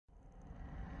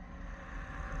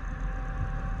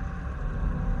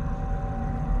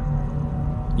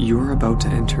You're about to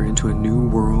enter into a new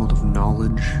world of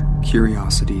knowledge,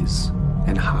 curiosities,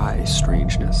 and high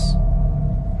strangeness.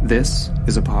 This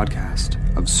is a podcast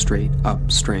of Straight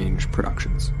Up Strange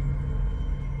Productions.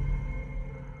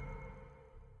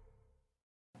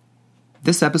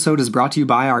 This episode is brought to you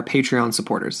by our Patreon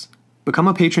supporters. Become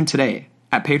a patron today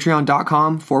at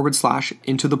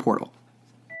patreon.com/intotheportal.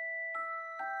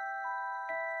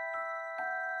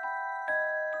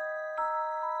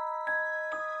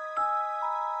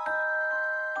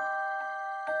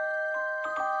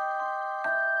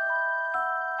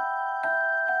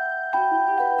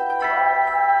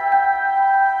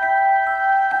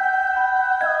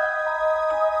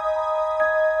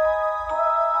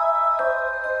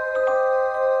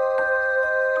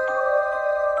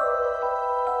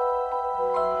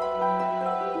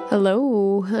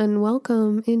 Hello, and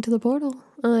welcome into the portal.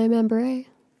 I'm Amber A.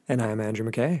 And I'm Andrew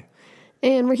McKay.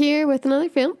 And we're here with another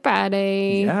Film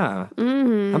Friday. Yeah.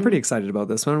 Mm-hmm. I'm pretty excited about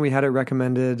this one. We had it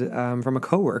recommended from a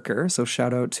coworker, so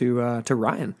shout out to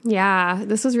Ryan. Yeah,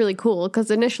 this was really cool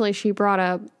because initially she brought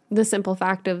up the simple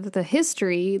fact of the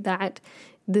history that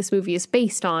this movie is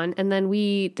based on, and then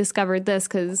we discovered this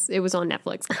because it was on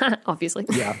Netflix, obviously.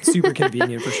 Yeah, super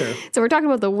convenient for sure. So we're talking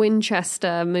about the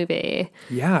Winchester movie.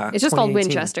 Yeah. It's just called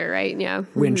Winchester, right? Yeah.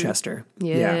 Winchester. Mm-hmm.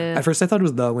 Yeah. At first I thought it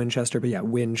was the Winchester, but yeah,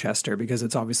 Winchester, because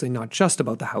it's obviously not just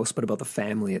about the house, but about the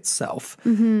family itself,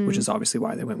 which is obviously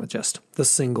why they went with just the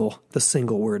single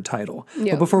word title.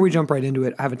 Yep. But before we jump right into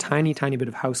it, I have a tiny bit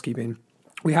of housekeeping.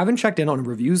 We haven't checked in on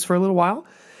reviews for a little while.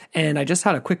 And I just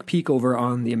had a quick peek over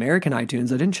on the American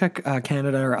iTunes. I didn't check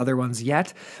Canada or other ones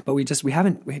yet, but we've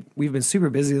been super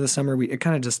busy this summer. It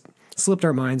kind of just slipped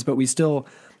our minds, but we still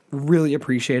really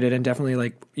appreciate it, and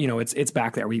definitely it's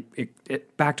back there.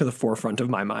 It back to the forefront of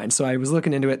my mind. So I was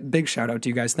looking into it. Big shout out to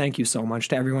you guys. Thank you so much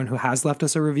to everyone who has left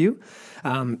us a review.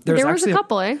 There was a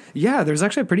couple, eh? Yeah, there's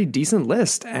actually a pretty decent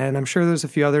list, and I'm sure there's a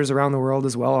few others around the world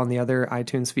as well on the other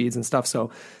iTunes feeds and stuff.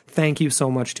 So thank you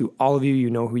so much to all of you. You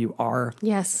know who you are.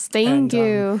 Yes, thank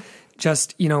you.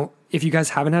 If you guys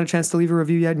haven't had a chance to leave a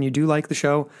review yet and you do like the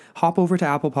show, hop over to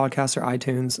Apple Podcasts or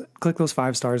iTunes, click those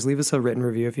 5 stars, leave us a written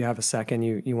review if you have a second,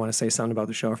 you want to say something about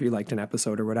the show, if you liked an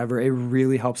episode or whatever. It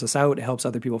really helps us out. It helps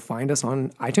other people find us on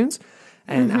iTunes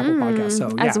and Apple Podcasts.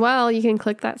 So yeah. As well, you can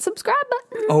click that subscribe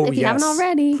button if you haven't yes.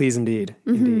 already. Please, indeed.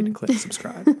 Indeed. Click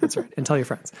subscribe. That's right. And tell your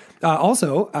friends.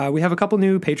 Also, we have a couple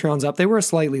new Patreons up. They were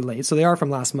slightly late, so they are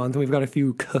from last month. And we've got a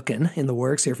few cooking in the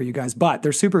works here for you guys, but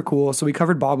they're super cool. So we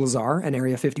covered Bob Lazar and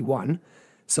Area 51.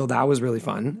 So that was really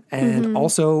fun. And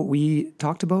also we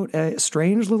talked about a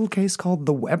strange little case called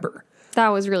the Weber. That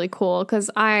was really cool because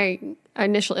that's not a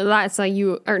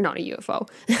UFO.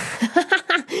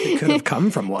 It could have come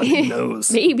from one. Who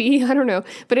knows? Maybe. I don't know.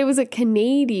 But it was a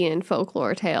Canadian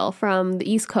folklore tale from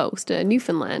the East Coast,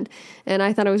 Newfoundland. And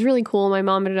I thought it was really cool. My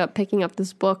mom ended up picking up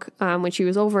this book when she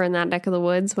was over in that neck of the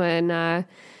woods when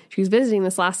she was visiting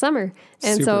this last summer.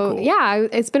 And super so, cool. Yeah,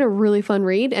 it's been a really fun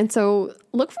read. And so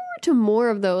look forward to more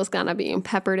of those kind of being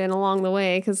peppered in along the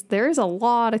way because there's a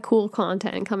lot of cool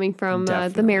content coming from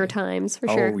the Maritimes for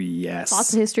sure. Oh, yes.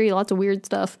 Lots of history, lots of weird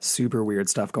stuff. Super weird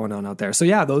stuff going on out there. So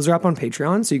yeah, those are up on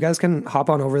Patreon. So you guys can hop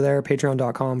on over there,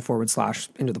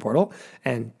 patreon.com/into the portal,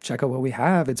 and check out what we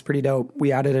have. It's pretty dope.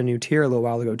 We added a new tier a little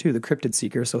while ago too, the Cryptid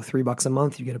Seeker. So $3 a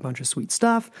month, you get a bunch of sweet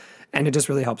stuff, and it just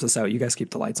really helps us out. You guys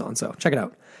keep the lights on. So check it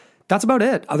out. That's about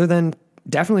it. Other than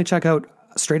definitely check out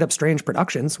Straight Up Strange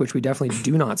Productions, which we definitely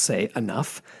do not say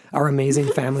enough. Our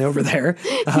amazing family over there.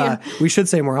 We should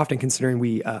say more often considering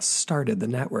we started the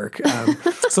network.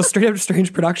 So Straight Up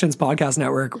Strange Productions podcast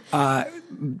network,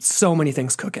 so many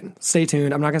things cooking. Stay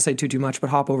tuned. I'm not going to say too much, but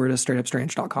hop over to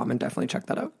straightupstrange.com and definitely check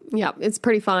that out. Yeah, it's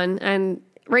pretty fun. And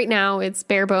right now it's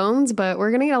bare bones, but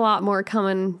we're going to get a lot more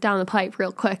coming down the pipe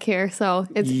real quick here. So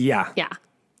it's... Yeah.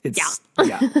 It's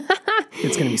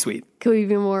going to be sweet. Could we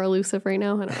be more elusive right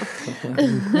now? I don't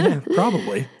know. Yeah,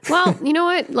 probably. Well, you know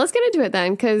what? Let's get into it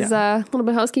then, because a little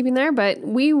bit of housekeeping there, but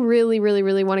we really, really,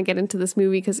 really want to get into this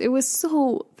movie because it was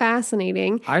so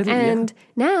fascinating.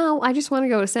 Now I just want to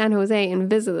go to San Jose and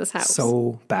visit this house.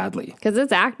 So badly. Because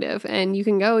it's active, and you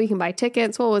can go, you can buy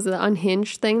tickets. What was it, the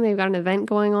Unhinged thing? They've got an event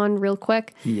going on real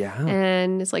quick. Yeah.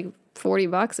 And it's like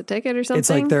 $40 a ticket or something. It's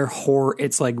like their horror.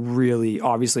 It's like really,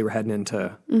 obviously we're heading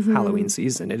into Halloween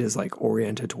season. It is like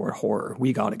oriented toward horror.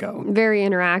 We got to go. Very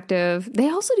interactive. They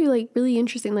also do like really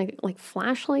interesting like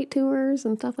flashlight tours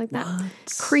and stuff like that. What?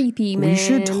 Creepy, man. We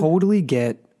should totally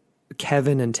get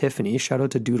Kevin and Tiffany, shout out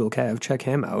to Doodle Kev, check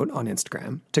him out on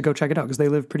Instagram to go check it out because they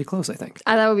live pretty close, I think.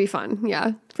 That would be fun.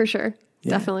 Yeah, for sure.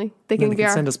 Yeah. Definitely. They can be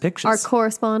send us pictures. Our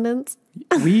correspondents.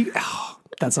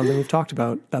 That's something we've talked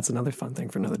about. That's another fun thing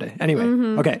for another day. Anyway,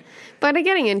 okay. But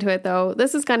getting into it, though,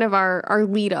 this is kind of our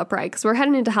lead up, right? Because we're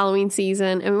heading into Halloween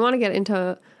season, and we want to get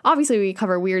into... Obviously, we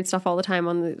cover weird stuff all the time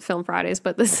on the Film Fridays,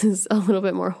 but this is a little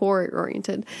bit more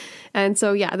horror-oriented. And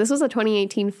so, yeah, this was a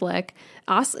 2018 flick.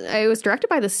 It was directed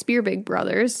by the Spearbig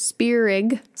brothers.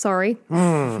 Sorry.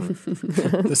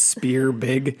 The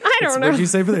Spearbig. I don't know. What did you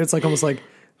say for that? It's like almost like,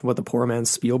 what, the poor man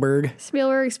Spielberg?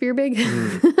 Spearbig.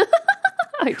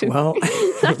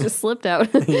 I just slipped out.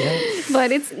 Yeah.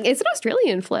 But it's an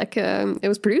Australian flick. It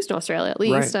was produced in Australia, at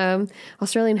least. Right.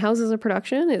 Australian houses a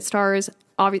production. It stars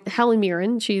Helen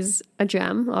Mirren. She's a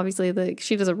gem. Obviously,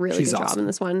 she does a really good job in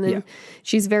this one. And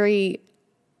she's very,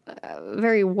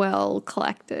 very well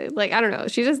collected. Like, I don't know.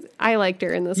 I liked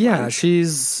her in this one. Yeah,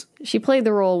 she played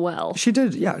the role well. She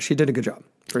did. Yeah, she did a good job.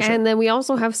 For sure. And then we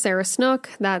also have Sarah Snook.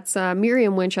 That's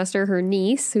Miriam Winchester, her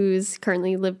niece, who's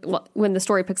currently when the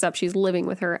story picks up, she's living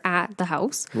with her at the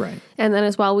house. Right. And then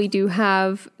as well, we do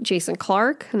have Jason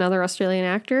Clarke, another Australian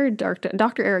actor,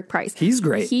 Dr. Eric Price. He's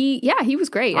great. He was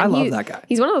great. I love that guy.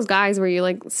 He's one of those guys where you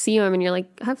like see him and you're like,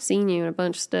 I've seen you in a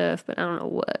bunch of stuff, but I don't know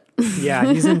what.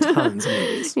 Yeah, he's in tons of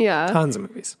movies. Yeah. Tons of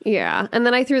movies. Yeah. And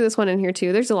then I threw this one in here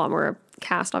too. There's a lot more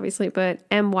cast, obviously, but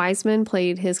M. Wiseman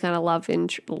played his kind of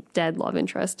dead love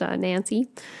interest, Nancy.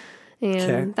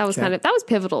 And that was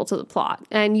pivotal to the plot.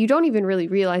 And you don't even really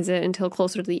realize it until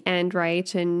closer to the end,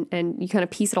 right? And you kind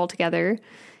of piece it all together.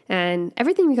 And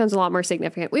everything becomes a lot more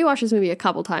significant. We watched this movie a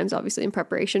couple times, obviously, in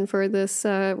preparation for this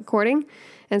recording.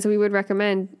 And so we would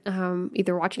recommend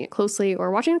either watching it closely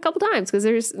or watching it a couple times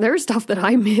because there's stuff that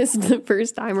I missed the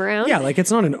first time around. Yeah, like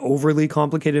it's not an overly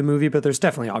complicated movie, but there's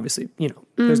definitely, obviously,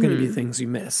 there's going to be things you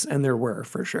miss. And there were,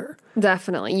 for sure.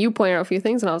 Definitely. You pointed out a few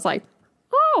things and I was like,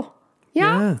 oh,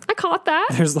 yeah. I caught that.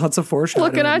 There's lots of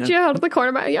foreshadowing. Looking at you out of the corner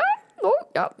of my yeah. Oh,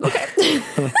 yeah, okay.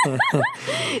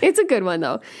 It's a good one,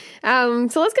 though.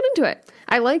 So let's get into it.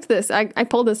 I liked this. I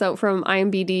pulled this out from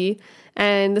IMDb,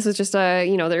 and this is just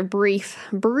their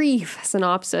brief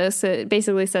synopsis. It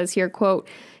basically says here, quote,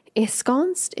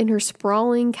 ensconced in her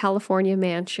sprawling California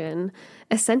mansion,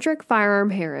 eccentric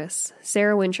firearm heiress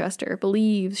Sarah Winchester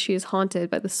believes she is haunted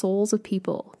by the souls of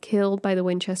people killed by the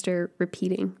Winchester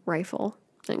repeating rifle.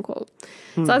 End quote.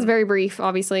 So that's very brief,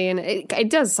 obviously, and it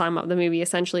does sum up the movie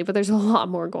essentially, but there's a lot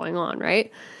more going on,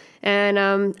 right? And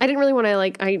I didn't really want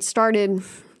to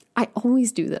I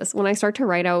always do this when I start to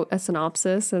write out a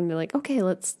synopsis and be like, okay,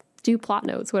 let's do plot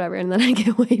notes, whatever, and then I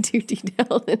get way too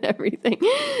detailed and everything.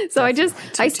 So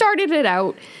I started it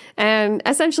out, and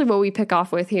essentially what we pick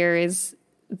off with here is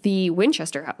the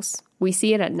Winchester house. We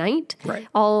see it at night. Right.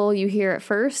 All you hear at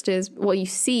first is you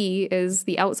see is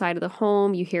the outside of the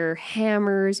home. You hear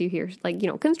hammers. You hear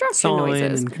construction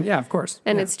noises. Yeah, of course.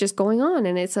 And it's just going on,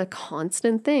 and it's a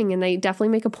constant thing. And they definitely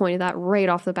make a point of that right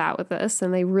off the bat with this.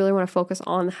 And they really want to focus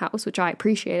on the house, which I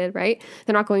appreciated. Right?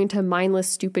 They're not going into mindless,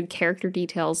 stupid character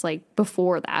details like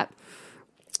before that.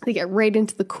 They get right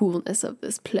into the coolness of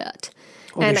this plot.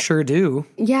 Oh, they sure do.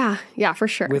 Yeah, for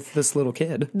sure. With this little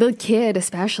kid. The kid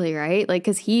especially, right? Like,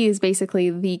 because he is basically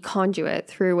the conduit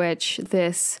through which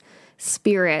this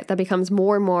spirit that becomes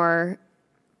more and more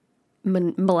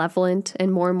malevolent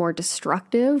and more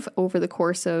destructive over the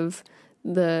course of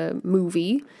the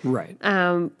movie. Right.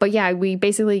 But yeah, we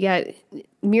basically get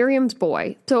Miriam's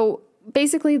boy. So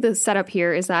basically the setup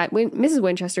here is that when Mrs.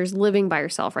 Winchester's living by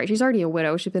herself, right? She's already a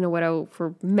widow. She's been a widow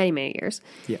for many, many years.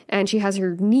 Yeah. And she has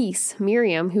her niece,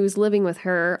 Miriam, who's living with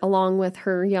her along with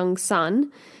her young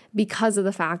son because of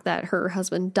the fact that her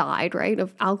husband died, right?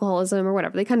 Of alcoholism or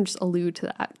whatever. They kind of just allude to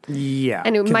that. Yeah.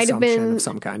 And it might have been of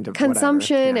some kind of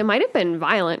consumption. Whatever. Yeah. It might have been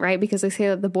violent, right? Because they say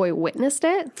that the boy witnessed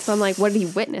it. So I'm like, what did he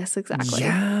witness exactly?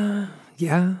 Yeah.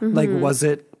 Mm-hmm. Like, was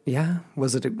it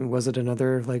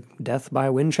another like death by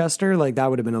Winchester? Like that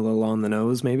would have been a little on the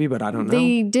nose maybe, but I don't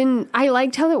know. I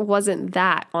liked how it wasn't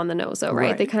that on the nose though,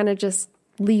 right? They kind of just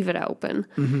leave it open.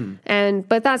 Mm-hmm.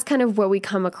 But that's kind of what we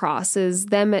come across is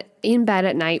them in bed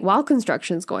at night while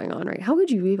construction's going on, right? How would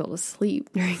you be able to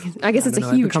sleep during I guess it's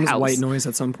a huge becomes house. White noise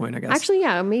at some point, I guess. Actually,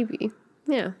 yeah, maybe.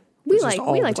 Yeah. We like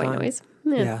white noise.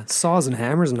 Yeah. Saws and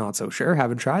hammers, not so sure.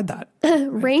 Haven't tried that.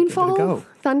 Rainfall,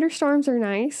 thunderstorms are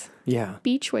nice. Yeah.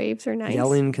 Beach waves are nice.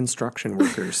 Yelling construction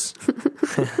workers.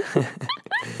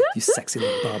 You sexy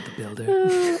little Bob the Builder.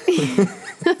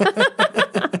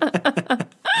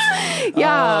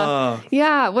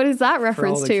 Yeah. What is that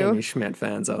reference for all the to? Kimmy Schmidt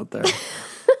fans out there.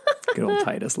 Good old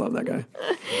Titus. Love that guy.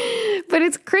 But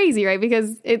it's crazy, right?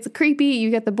 Because it's creepy. You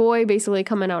get the boy basically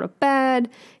coming out of bed.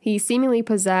 He's seemingly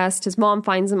possessed. His mom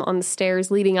finds him on the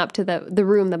stairs leading up to the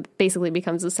room that basically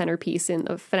becomes the centerpiece in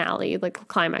the finale, like the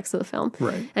climax of the film.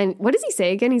 Right. And what does he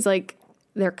say again? He's like,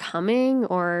 they're coming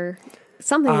or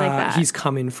something like that. He's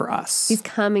coming for us. He's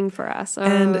coming for us. Oh,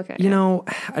 and, okay. you know,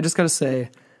 I just got to say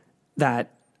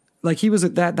that, like, he was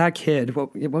that kid.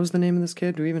 What was the name of this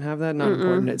kid? Do we even have that? Not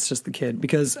important. It's just the kid.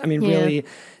 Because, I mean, really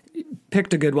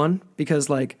picked a good one. Because,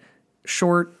 like,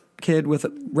 short kid with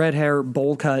red hair,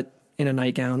 bowl cut in a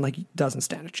nightgown, like, doesn't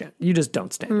stand a chance. You just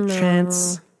don't stand a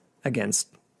chance against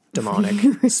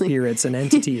demonic spirits and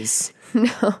entities.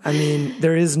 No. I mean,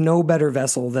 there is no better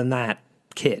vessel than that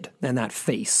kid, than that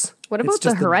face. What about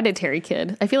the hereditary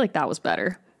kid? I feel like that was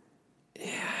better.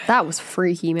 Yeah. That was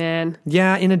freaky, man.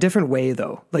 Yeah, in a different way,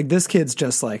 though. Like, this kid's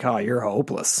just like, oh, you're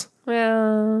hopeless. Well,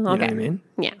 okay. You know what I mean?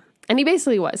 Yeah. And he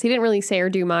basically was. He didn't really say or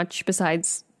do much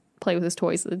besides play with his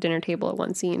toys at the dinner table at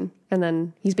one scene. And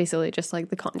then he's basically just like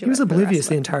the conduit. He was oblivious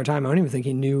the entire time. I don't even think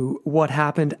he knew what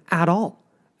happened at all.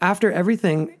 After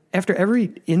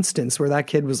every instance where that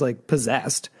kid was, like,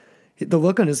 possessed, the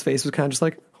look on his face was kind of just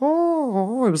like,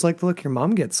 oh, it was like the look your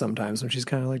mom gets sometimes when she's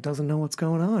kind of like doesn't know what's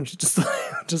going on. She's just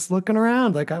like, just looking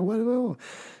around like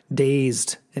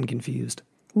dazed and confused.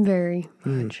 Very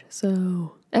much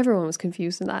so. Everyone was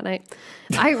confused in that night.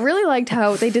 I really liked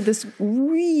how they did this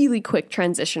really quick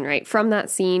transition, right? From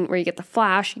that scene where you get the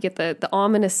flash, you get the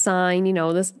ominous sign, you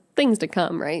know, there's things to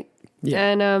come, right?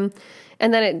 Yeah.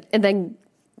 And then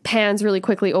pans really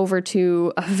quickly over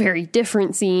to a very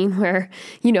different scene where,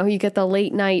 you know, you get the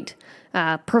late night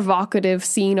provocative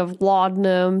scene of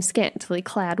laudanum, scantily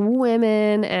clad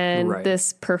women, and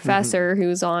this professor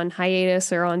who's on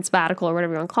hiatus or on sabbatical or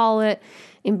whatever you want to call it,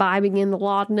 imbibing in the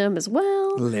laudanum as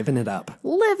well. Living it up.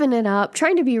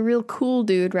 Trying to be a real cool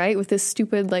dude, right? With this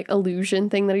stupid, like, illusion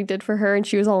thing that he did for her, and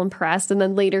she was all impressed. And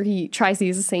then later he tries to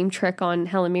use the same trick on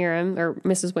Helen Mirren, or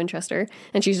Mrs. Winchester,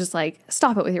 and she's just like,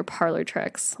 stop it with your parlor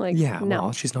tricks. Like, yeah, no.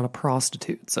 Well, she's not a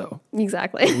prostitute, so.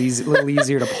 Exactly. A little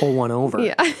easier to pull one over.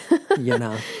 Yeah. You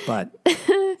know, but,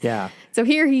 yeah. So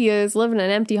here he is, living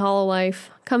an empty, hollow life,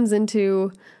 comes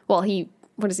into, well,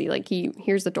 what is he, like, he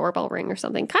hears the doorbell ring or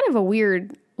something. Kind of a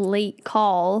weird late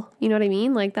call, you know what I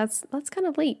mean? Like, that's kind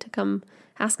of late to come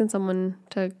asking someone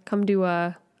to come do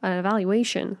an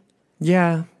evaluation.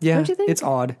 Yeah. Don't you think? It's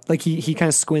odd. Like, he kind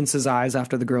of squints his eyes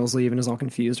after the girls leave and is all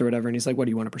confused or whatever, and he's like, what,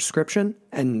 do you want a prescription?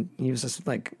 And he was just,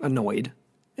 like, annoyed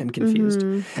and confused.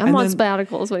 I'm on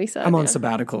sabbatical is what he said. I'm on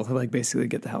sabbatical to, like, basically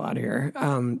get the hell out of here.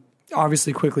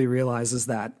 Obviously quickly realizes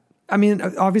that, I mean,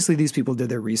 obviously these people did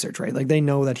their research, right? Like, they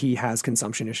know that he has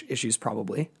consumption issues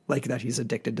probably, like that he's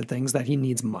addicted to things, that he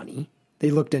needs money. They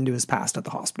looked into his past at the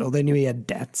hospital. They knew he had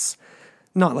debts,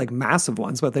 not like massive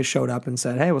ones, but they showed up and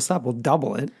said, hey, what's up? We'll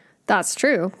double it. That's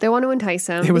true. They want to entice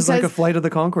him. It was like a Flight of the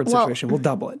Conchords situation. We'll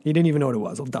double it. He didn't even know what it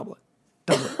was. We'll double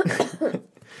it.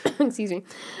 Excuse me.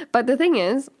 But the thing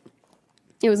is,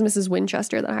 it was Mrs.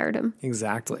 Winchester that hired him.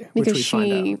 Exactly. Because which we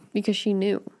find out. Because she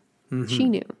knew. Mm-hmm. She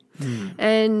knew.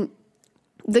 And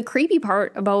the creepy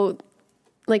part about,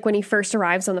 like, when he first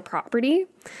arrives on the property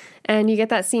and you get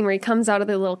that scene where he comes out of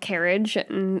the little carriage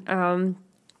and,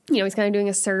 you know, he's kind of doing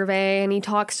a survey and he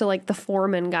talks to, like, the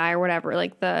foreman guy or whatever,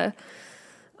 like I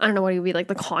don't know what he would be, like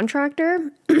the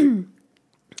contractor.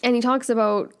 And he talks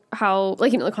about how,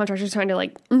 like, you know, the contractor's trying to,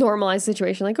 like, normalize the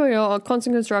situation. Like, oh, you know,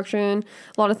 constant construction,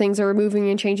 a lot of things are moving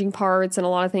and changing parts and a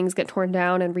lot of things get torn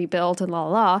down and rebuilt and la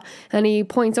la la. And he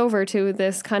points over to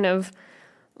this kind of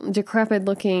decrepit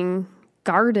looking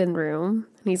garden room.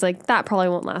 And he's like, that probably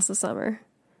won't last the summer.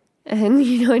 And,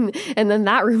 you know, and then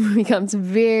that room becomes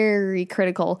very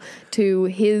critical to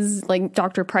his, like,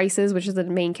 Dr. Price's, which is the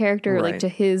main character, Right. like, to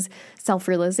his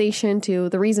self-realization, to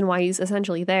the reason why he's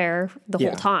essentially there the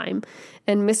whole time.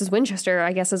 And Mrs. Winchester,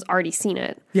 I guess, has already seen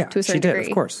it. Yeah, to a certain she did, degree.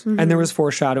 of course. And there was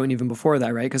foreshadowing even before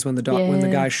that, right? Because when the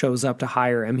guy shows up to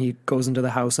hire him, he goes into the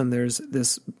house and there's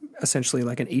this essentially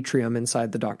like an atrium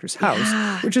inside the doctor's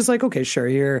house, which is like, okay, sure,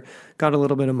 you're got a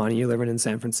little bit of money, you're living in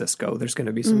San Francisco, there's going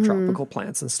to be some tropical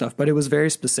plants and stuff, but it was very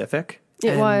specific.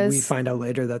 It was. We find out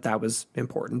later that was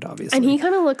important, obviously. And he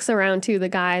kind of looks around too, the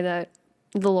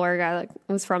lawyer guy that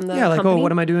was from the like, company. oh,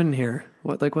 what am I doing in here?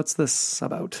 What's this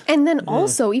about? And then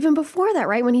also, even before that,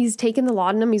 right, when he's taking the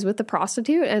laudanum, he's with the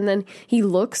prostitute, and then he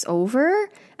looks over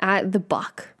at the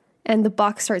buck, and the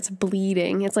buck starts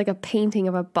bleeding. It's like a painting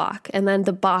of a buck, and then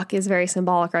the buck is very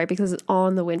symbolic, right, because it's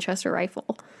on the Winchester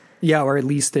rifle. Yeah, or at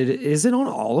least is it on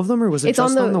all of them, or was it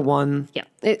just on the one? Yeah,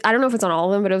 I don't know if it's on all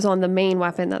of them, but it was on the main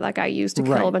weapon that guy used to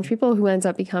kill a bunch of people, who ends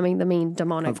up becoming the main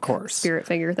demonic spirit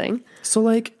figure thing. So,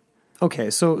 like, okay,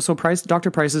 so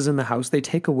Dr. Price is in the house. They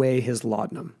take away his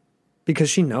laudanum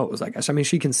because she knows, I guess. I mean,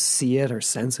 she can see it or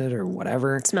sense it or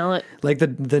whatever. Smell it. Like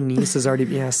the niece is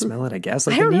already, smell it, I guess.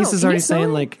 Like I don't the niece know. is Can already you smell saying,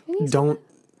 it? like, don't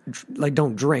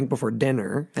don't drink before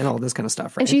dinner and all this kind of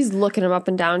stuff, right? And she's looking him up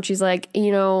and down. She's like,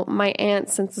 you know, my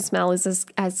aunt's sense of smell is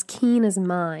as keen as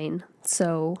mine.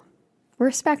 So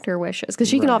respect her wishes. Because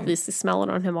she can obviously smell it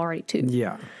on him already, too.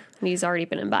 Yeah. And he's already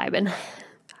been imbibing.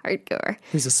 Hardcore.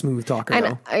 He's a smooth talker, and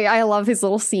though. I love his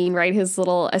little scene, right? His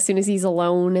little, as soon as he's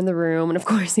alone in the room, and of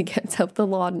course he gets out the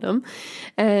laudanum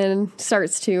and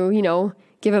starts to, you know,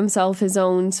 give himself his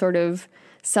own sort of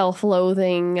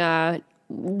self-loathing,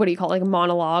 what do you call it, like a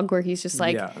monologue, where he's just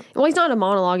like, well, he's not a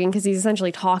monologuing because he's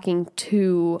essentially talking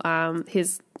to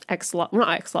his not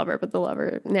ex-lover, but the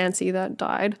lover, Nancy, that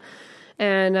died.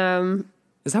 And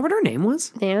is that what her name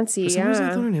was? Nancy, For some reason,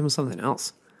 I thought her name was something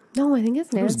else. No, I think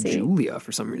it's Nancy. It was Julia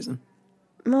for some reason.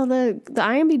 Well, the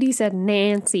IMDb said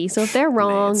Nancy, so if they're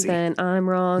wrong, then I'm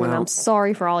wrong, and I'm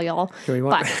sorry for all y'all.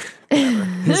 But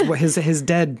his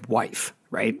dead wife,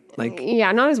 right? Like,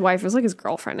 yeah, not his wife. It was like his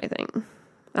girlfriend, I think.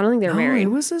 I don't think they were married. It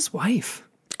was his wife.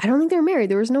 I don't think they were married.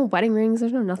 There was no wedding rings.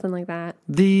 There's no nothing like that.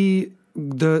 The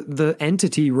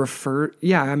entity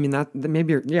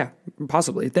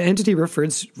possibly. The entity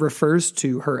refers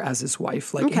to her as his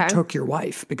wife. Like, he took your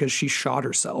wife because she shot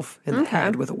herself in the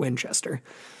head with a Winchester.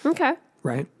 Okay.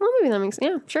 Right? Well, maybe that makes,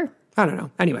 sure. I don't know.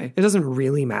 Anyway, it doesn't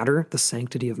really matter, the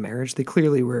sanctity of marriage. They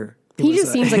clearly were... He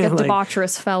just seems like a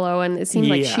debaucherous fellow, and it seemed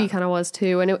like she kind of was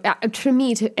too. And to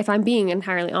me, if I'm being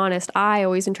entirely honest, I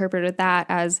always interpreted that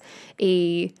as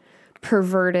a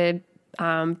perverted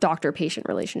doctor-patient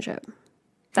relationship.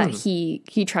 That he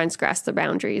transgressed the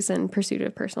boundaries in pursuit of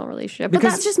a personal relationship. But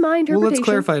that's just my interpretation. Well, let's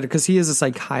clarify it, because he is a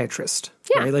psychiatrist.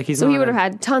 Yeah. Right? Like, so he would have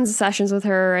had tons of sessions with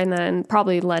her, and then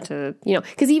probably led to, you know,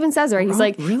 because he even says, right, he's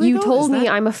like, really, you told me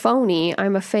I'm a phoney,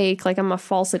 I'm a fake, like I'm a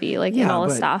falsity, like, and all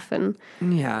this stuff. And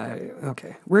yeah,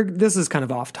 okay. This is kind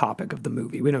of off topic of the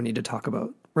movie. We don't need to talk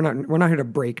about, we're not here to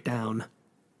break down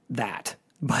that.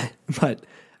 But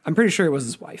I'm pretty sure it was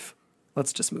his wife.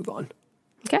 Let's just move on.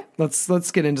 Okay.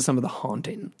 Let's get into some of the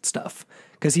haunting stuff,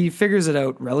 because he figures it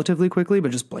out relatively quickly, but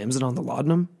just blames it on the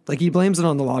laudanum. Like, he blames it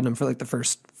on the laudanum for like the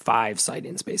first 5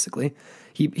 sightings, basically.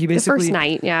 He basically, the first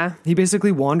night, yeah. He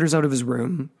basically wanders out of his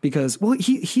room because, well,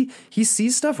 he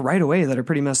sees stuff right away that are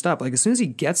pretty messed up. Like, as soon as he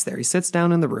gets there, he sits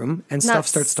down in the room and stuff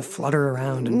starts to flutter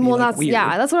around and be like weird.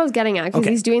 Yeah, that's what I was getting at, because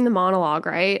he's doing the monologue,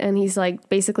 right? And he's like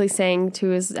basically saying to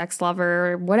his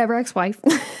ex-lover, whatever, ex-wife,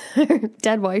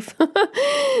 dead wife,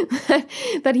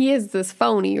 that he is this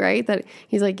phony, right? That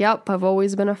he's like, yep, I've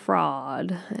always been a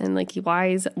fraud. And like,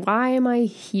 why am I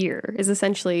here? Is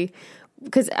essentially...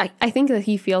 Because I think that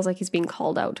he feels like he's being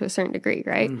called out to a certain degree,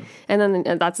 right? And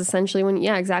then that's essentially when,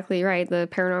 exactly right, the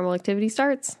paranormal activity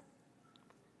starts.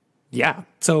 Yeah.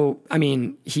 So, I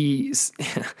mean, he sees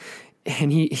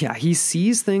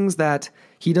things that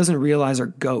he doesn't realize are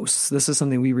ghosts. This is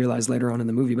something we realize later on in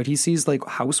the movie, but he sees like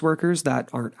house workers that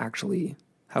aren't actually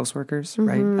house workers,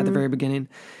 right? At the very beginning.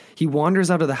 He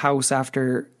wanders out of the house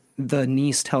after the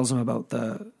niece tells him about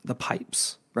the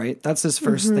pipes. Right? That's his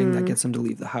first thing that gets him to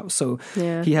leave the house. So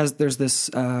there's this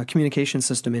communication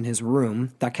system in his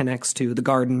room that connects to the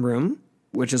garden room,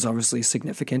 which is obviously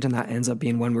significant. And that ends up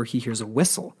being one where he hears a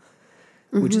whistle,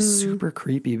 which is super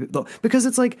creepy. Because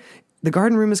it's like the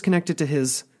garden room is connected to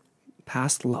his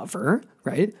past lover,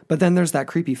 right? But then there's that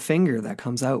creepy finger that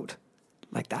comes out.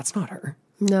 Like, that's not her.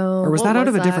 No. Or was that out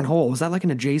of a different hole? Was that like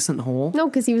an adjacent hole? No,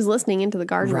 because he was listening into the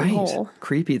garden room hole.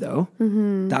 Creepy, though.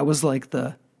 That was like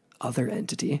the other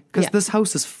entity, because this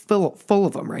house is full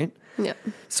of them, right? Yeah.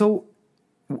 So,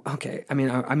 okay, I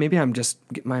mean, maybe I'm just,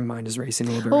 my mind is racing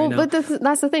a little bit right now. But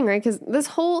that's the thing, right? Because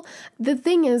the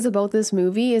thing is about this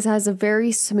movie is it has a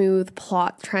very smooth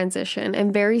plot transition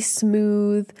and very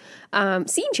smooth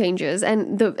scene changes,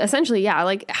 and essentially,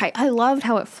 like I loved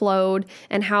how it flowed,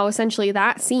 and how essentially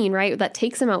that scene, right, that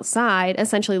takes him outside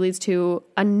essentially leads to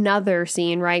another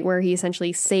scene, right, where he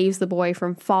essentially saves the boy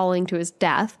from falling to his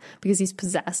death because he's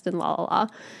possessed and la la la.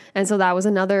 And so that was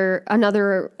another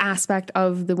aspect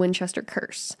of the Winchester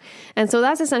curse. And so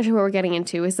that's essentially what we're getting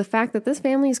into, is the fact that this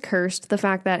family is cursed, the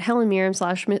fact that Helen Mirren /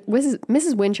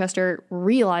 Mrs. Winchester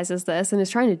realizes this and is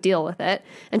trying to deal with it.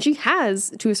 And she has,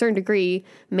 to a certain degree,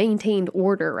 maintained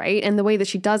order, right? And the way that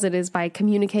she does it is by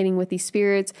communicating with these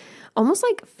spirits, almost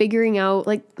like figuring out,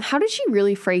 like, how did she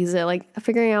really phrase it? Like,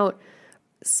 figuring out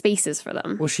spaces for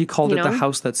them. Well, she called it the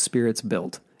house that spirits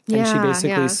built. And she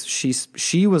basically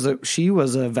she was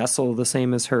a vessel the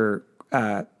same as her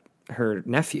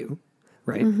nephew,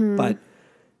 right? But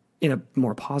in a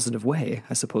more positive way,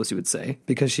 I suppose you would say,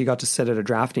 because she got to sit at a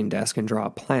drafting desk and draw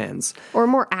up plans. Or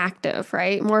more active,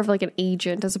 right? More of like an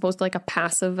agent as opposed to like a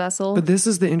passive vessel. But this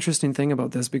is the interesting thing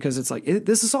about this, because it's like,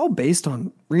 this is all based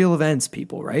on real events,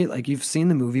 people, right? Like, you've seen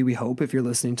the movie, we hope, if you're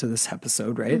listening to this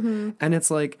episode, right? And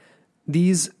it's like,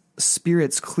 these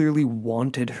spirits clearly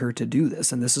wanted her to do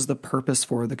this. And this is the purpose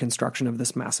for the construction of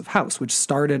this massive house, which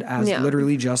started as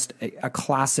literally just a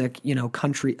classic,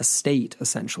 country estate,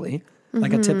 essentially.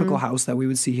 Like a typical house that we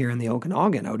would see here in the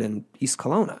Okanagan out in East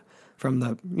Kelowna from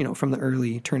the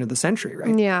early turn of the century,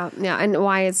 right? Yeah. And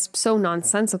why it's so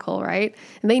nonsensical, right?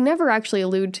 And they never actually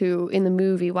allude to in the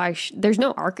movie why there's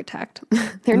no architect.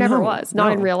 There never was.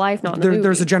 Not in real life, not in the movie.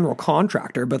 There's a general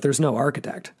contractor, but there's no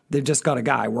architect. They've just got a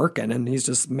guy working, and he's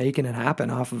just making it happen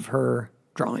off of her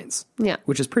drawings. Yeah.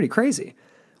 Which is pretty crazy.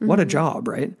 What a job,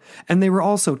 right? And they were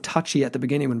also touchy at the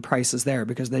beginning when Price is there,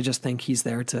 because they just think he's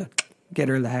there to get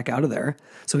her the heck out of there.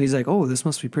 So he's like, oh, this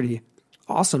must be pretty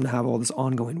awesome to have all this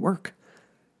ongoing work.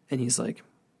 And he's like,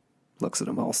 looks at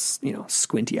him all,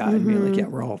 squinty eyed, and being like, yeah,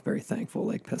 we're all very thankful,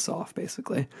 like piss off,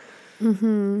 basically. Well,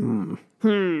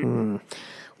 do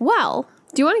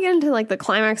you want to get into like the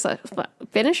climax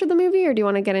finish of the movie, or do you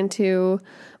want to get into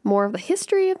more of the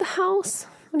history of the house?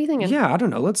 What are you thinking? Yeah, I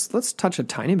don't know. Let's touch a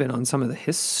tiny bit on some of the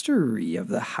history of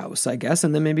the house, I guess,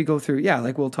 and then maybe go through,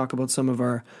 like we'll talk about some of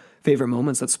our favorite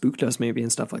moments that spooked us maybe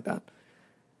and stuff like that.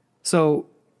 So,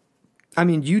 I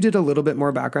mean, you did a little bit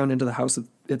more background into the house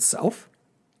itself.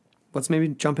 Let's maybe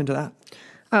jump into that.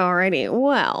 Alrighty.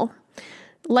 Well,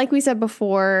 like we said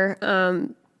before,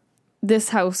 this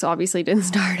house obviously didn't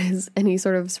start as any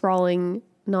sort of sprawling,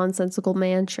 nonsensical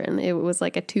mansion. It was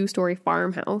like a 2-story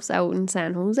farmhouse out in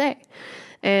San Jose.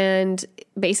 And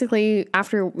basically,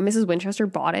 after Mrs. Winchester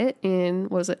bought it in,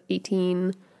 what was it,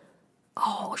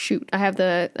 I have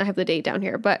the date down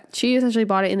here, but she essentially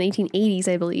bought it in the 1880s,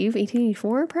 I believe,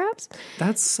 1884 perhaps.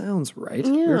 That sounds right.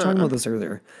 Yeah. We were talking about this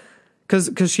earlier,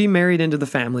 because she married into the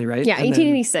family, right? Yeah,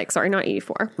 1886. Sorry, not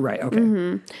 84. Right.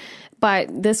 Okay.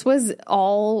 But this was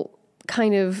all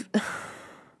kind of.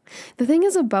 The thing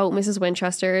is about Mrs.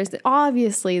 Winchester is that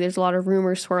obviously there's a lot of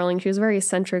rumors swirling. She was a very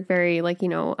eccentric, very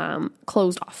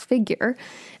closed off figure,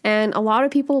 and a lot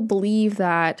of people believe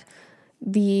that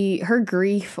her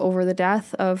grief over the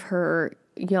death of her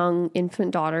young infant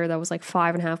daughter that was like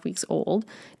 5.5 weeks old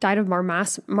died of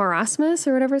marasmus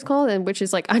or whatever it's called, and which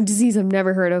is like a disease I've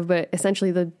never heard of, but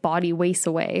essentially the body wastes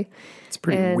away. It's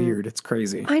pretty weird. It's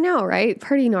crazy. I know, right?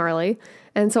 Pretty gnarly.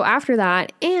 And so after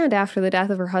that, and after the death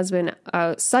of her husband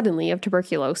suddenly of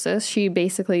tuberculosis, she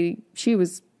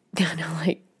was kind of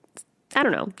like, I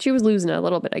don't know. She was losing it a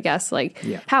little bit, I guess.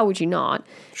 How would you not?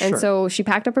 Sure. And so she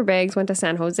packed up her bags, went to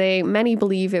San Jose. Many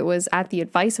believe it was at the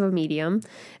advice of a medium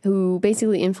who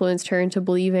basically influenced her into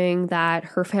believing that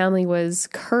her family was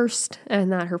cursed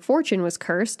and that her fortune was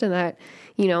cursed, and that,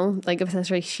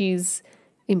 essentially she's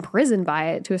imprisoned by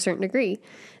it to a certain degree.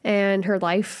 And her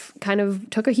life kind of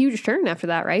took a huge turn after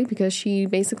that, right? Because she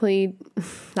basically,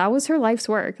 that was her life's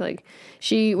work. Like,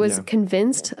 she was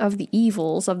convinced of the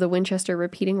evils of the Winchester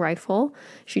repeating rifle.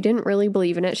 She didn't really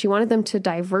believe in it. She wanted them to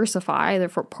diversify their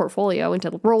portfolio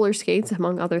into roller skates,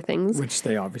 among other things. Which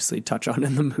they obviously touch on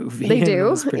in the movie. They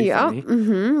do. Yeah.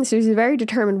 So she's a very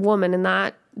determined woman in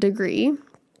that degree,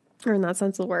 or in that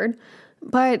sense of the word.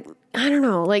 But I don't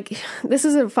know, this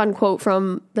is a fun quote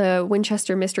from the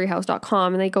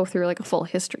WinchesterMysteryHouse.com, and they go through a full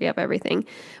history of everything.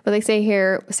 But they say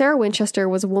here, Sarah Winchester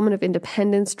was a woman of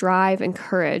independence, drive, and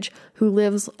courage who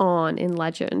lives on in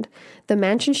legend. The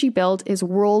mansion she built is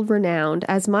world-renowned,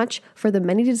 as much for the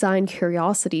many design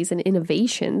curiosities and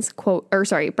innovations,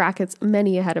 brackets,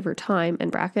 many ahead of her time,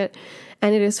 end bracket,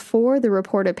 and it is for the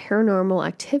reported paranormal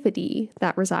activity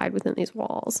that reside within these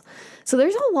walls. So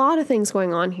there's a lot of things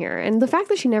going on here. And the fact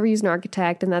that she never used an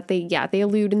architect, and that they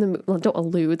allude don't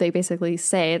allude, they basically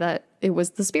say that it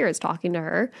was the spirits talking to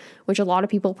her, which a lot of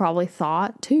people probably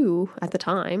thought too at the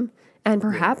time. And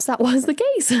perhaps that was the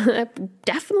case. It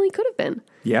definitely could have been.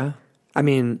 Yeah. I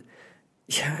mean,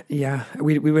 yeah.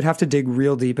 We would have to dig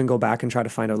real deep and go back and try to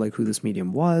find out who this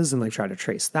medium was, and try to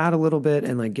trace that a little bit,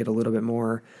 and get a little bit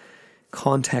more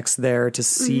context there to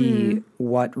see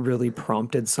what really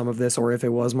prompted some of this, or if it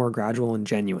was more gradual and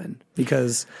genuine.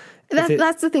 Because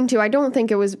that's the thing too. I don't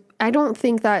think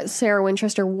that Sarah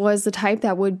Winchester was the type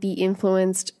that would be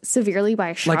influenced severely by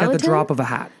a charlatan. At the drop of a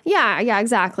hat. Yeah,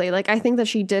 exactly. I think that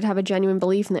she did have a genuine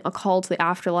belief in the occult, the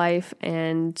afterlife,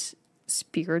 and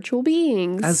spiritual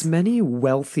beings. As many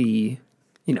wealthy,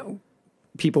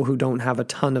 people who don't have a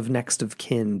ton of next of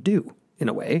kin do, in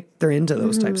a way. They're into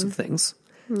those types of things.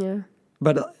 Yeah.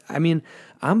 But I mean,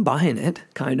 I'm buying it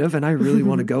kind of, and I really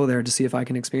want to go there to see if I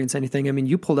can experience anything. I mean,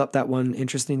 you pulled up that one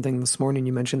interesting thing this morning.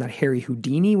 You mentioned that Harry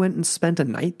Houdini went and spent a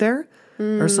night there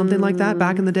or something like that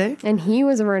back in the day. And he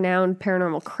was a renowned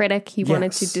paranormal critic. He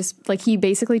wanted to he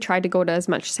basically tried to go to as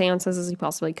much seances as he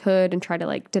possibly could and try to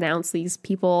like denounce these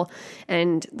people.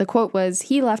 And the quote was,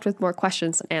 he left with more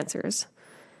questions than answers.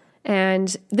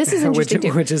 And this is interesting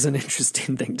too. Which is an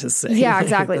interesting thing to say. Yeah,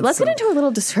 exactly. Let's get into a little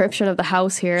description of the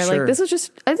house here. Sure. Like this is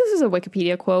a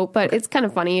Wikipedia quote, but it's kind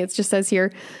of funny. It just says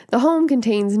here, the home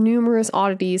contains numerous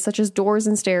oddities such as doors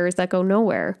and stairs that go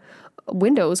nowhere,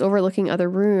 windows overlooking other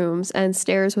rooms, and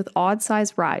stairs with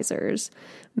odd-sized risers.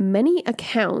 Many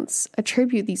accounts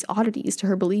attribute these oddities to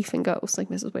her belief in ghosts, like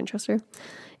Mrs. Winchester.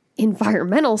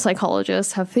 Environmental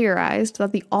psychologists have theorized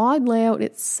that the odd layout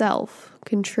itself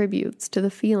contributes to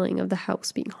the feeling of the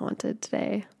house being haunted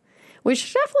today,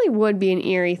 which definitely would be an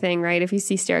eerie thing, right? If you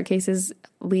see staircases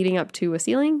leading up to a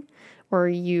ceiling, or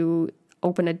you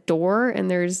open a door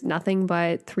and there's nothing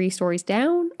but 3 stories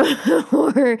down,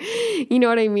 or you know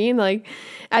what I mean? Like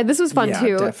this was fun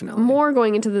too. Definitely. More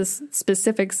going into the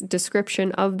specifics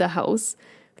description of the house.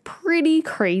 Pretty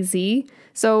crazy.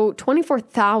 So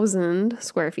 24,000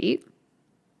 square feet.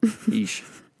 Yeesh.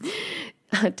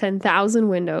 10,000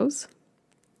 windows.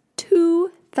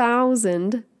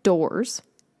 2,000 doors.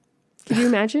 Could you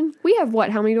imagine? We have what?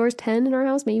 How many doors? 10 in our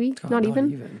house, maybe? Not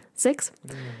even. 6?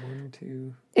 1,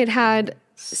 2. It had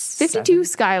 52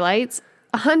 skylights,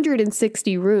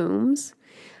 160 rooms,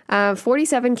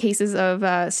 47 cases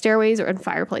of stairways and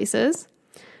fireplaces,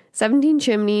 17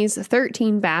 chimneys,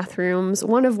 13 bathrooms,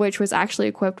 one of which was actually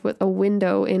equipped with a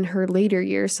window in her later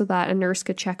years so that a nurse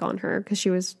could check on her because she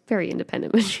was very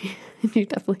independent, but she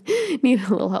definitely needed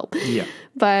a little help. Yeah.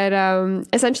 But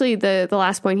essentially, the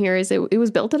last point here is it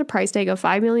was built at a price tag of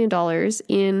 $5 million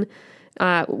in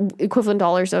equivalent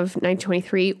dollars of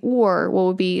 1923, or what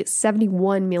would be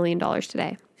 $71 million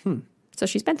today. So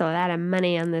she spent a lot of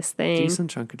money on this thing. Decent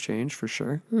chunk of change for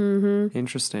sure. Mm-hmm.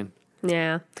 Interesting.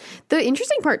 Yeah. The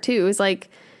interesting part too is like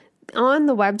on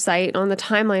the website, on the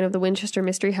timeline of the Winchester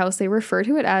Mystery House, they refer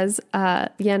to it as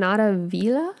Llanata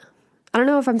Villa. I don't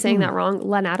know if I'm saying that wrong.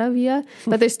 Llanata Villa.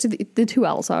 But there's the 2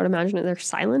 L's, so I would imagine that they're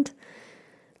silent.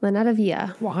 Llanata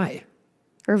Villa. Why?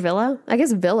 Or Villa? I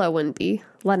guess Villa wouldn't be.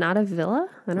 Llanata Villa?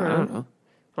 I don't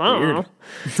know.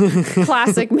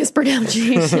 Classic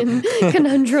mispronunciation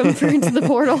conundrum for Into the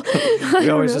Portal. We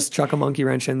always just chuck a monkey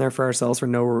wrench in there for ourselves for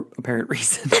no apparent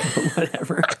reason.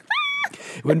 Whatever.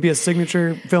 It wouldn't be a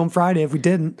signature Film Friday if we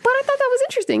didn't. But I thought that was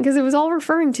interesting because it was all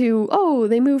referring to,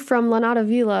 they moved from Llanata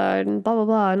Villa and blah, blah,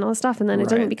 blah and all this stuff. And then it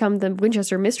didn't become the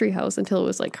Winchester Mystery House until it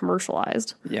was like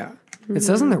commercialized. Yeah. It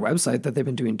says on their website that they've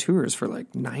been doing tours for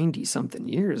like 90 something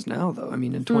years now, though. I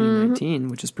mean, in 2019,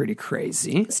 which is pretty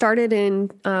crazy. Started in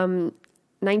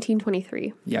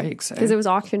 1923. Yikes. Because it was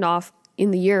auctioned off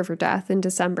in the year of her death in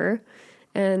December.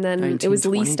 And then it was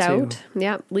leased out.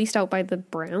 Yeah, leased out by the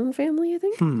Brown family, I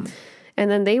think. And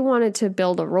then they wanted to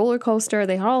build a roller coaster.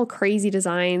 They had all crazy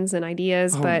designs and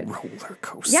ideas. But roller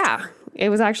coaster. Yeah. It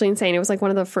was actually insane. It was like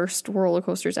one of the first roller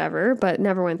coasters ever, but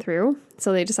never went through.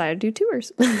 So they decided to do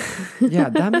tours. Yeah,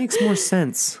 that makes more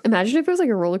sense. Imagine if it was like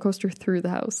a roller coaster thugh the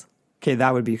house. Okay,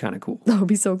 that would be kind of cool. That would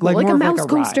be so cool. Like a mouse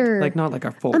coaster. Like not like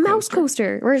a full mouse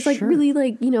coaster. Where it's like really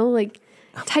like, like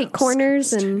tight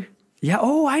corners and... Yeah,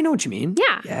 I know what you mean.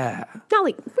 Yeah. Yeah. Not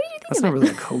like, what do you think That's not really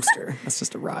a coaster. That's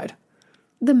just a ride.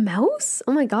 The mouse?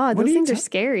 Oh my God, those things are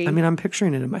scary. I mean, I'm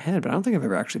picturing it in my head, but I don't think I've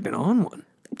ever actually been on one.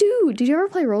 Dude, did you ever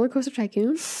play Roller Coaster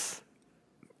Tycoon?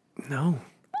 No.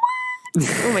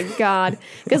 Oh my God.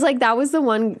 Because like that was the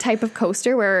one type of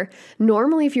coaster where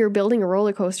normally if you were building a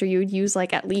roller coaster, you would use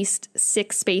like at least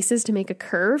 6 spaces to make a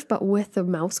curve. But with the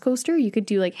mouse coaster, you could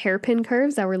do like hairpin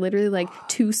curves that were literally like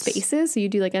 2 spaces. So you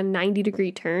do like a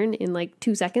 90-degree turn in like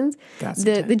 2 seconds. That's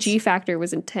the G factor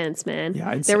was intense, man.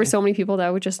 Yeah, there were so many people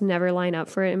that would just never line up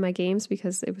for it in my games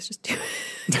because it was just too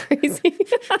crazy.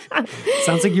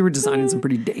 Sounds like you were designing some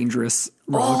pretty dangerous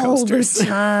roller coasters. All the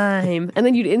time. And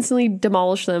then you'd instantly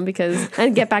demolish them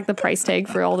and get back the price tag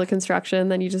for all the construction.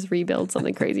 Then you just rebuild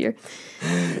something crazier.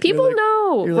 People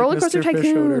know. You're Roller like Coaster Mr. Tycoon.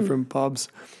 Fishoder from Pubs.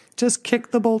 Just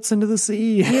kick the bolts into the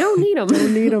sea. You don't need them.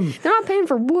 Don't need them. They're not paying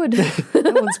for wood.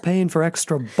 No one's paying for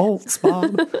extra bolts,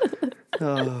 Bob.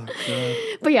 Oh, God.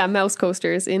 But yeah, mouse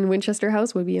coasters in Winchester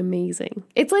House would be amazing.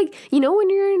 It's like, when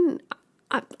you're in...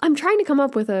 I'm trying to come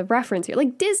up with a reference here.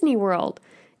 Like Disney World.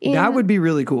 That would be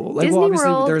really cool. Like, Disney obviously,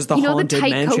 World, there's the Haunted the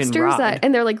tight Mansion coasters ride.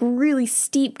 and they're like really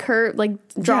steep curve, like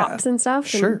drops and stuff.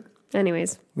 Sure.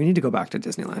 Anyways. We need to go back to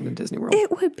Disneyland and Disney World. It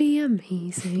would be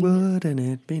amazing. Wouldn't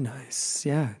it be nice?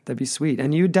 Yeah, that'd be sweet.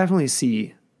 And you'd definitely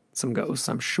see some ghosts,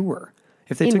 I'm sure.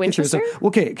 If they In took you through, Winchester?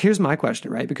 okay, here's my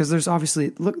question, right? Because there's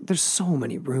obviously, look, there's so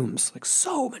many rooms, like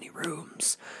so many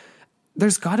rooms.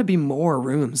 There's got to be more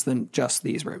rooms than just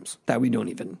these rooms that we don't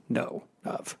even know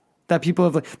of. That people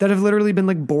have, like, that have literally been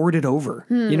like boarded over.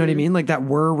 You know what I mean? Like that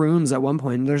were rooms at one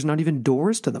point and there's not even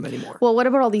doors to them anymore. Well, what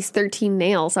about all these 13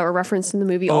 nails that were referenced in the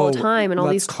movie all the time and all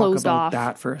these closed off? Let's talk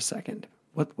about that for a second.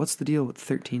 What's the deal with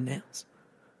 13 nails?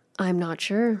 I'm not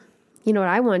sure. You know what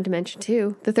I wanted to mention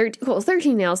too?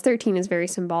 13 nails. 13 is very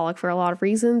symbolic for a lot of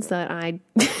reasons that I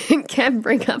can't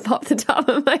bring up off the top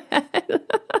of my head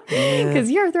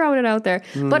because you're throwing it out there.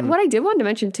 But what I did want to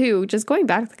mention too, just going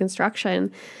back to the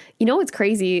construction, you know what's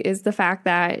crazy is the fact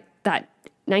that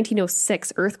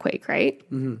 1906 earthquake, right?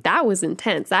 That was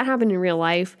intense. That happened in real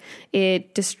life.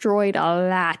 It destroyed a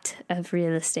lot of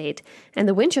real estate. And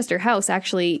the Winchester house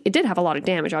actually, it did have a lot of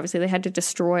damage. Obviously, they had to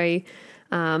destroy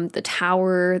the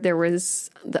tower. There was,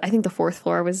 I think the fourth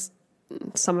floor was,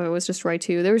 some of it was destroyed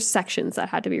too. There were sections that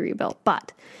had to be rebuilt.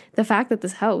 But the fact that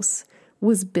this house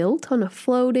was built on a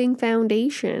floating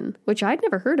foundation, which I'd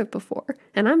never heard of before.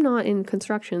 And I'm not in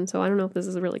construction, so I don't know if this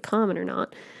is really common or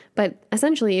not. But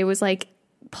essentially it was like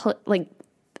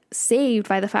saved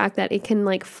by the fact that it can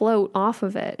like float off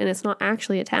of it and it's not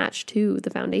actually attached to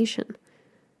the foundation,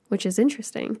 which is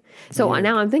interesting. So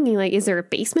now I'm thinking, like, is there a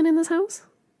basement in this house?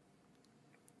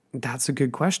 That's a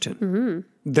good question.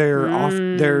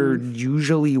 There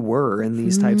usually were in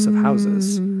these types of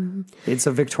houses. It's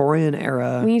a Victorian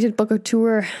era. We need to book a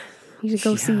tour. We need to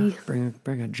go see. Bring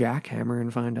a jackhammer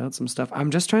and find out some stuff.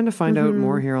 I'm just trying to find out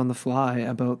more here on the fly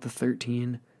about the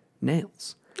 13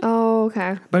 nails. Oh,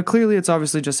 okay. But clearly it's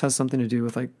obviously just has something to do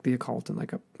with like the occult and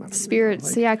like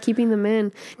spirits. Yeah, keeping them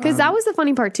in. Because that was the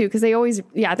funny part too. Because they always,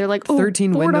 they're like,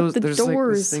 13 board windows. up the There's doors.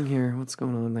 like this thing here. What's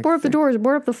going on? Like, board up the doors,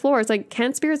 board up the floors. Like,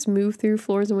 can't spirits move through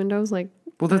floors and windows? Like,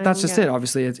 well, that's just it.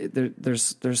 Obviously,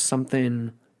 there's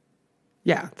something.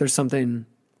 Yeah, there's something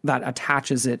that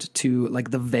attaches it to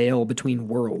like the veil between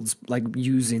worlds, like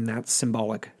using that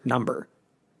symbolic number.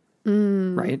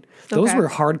 Right? Those were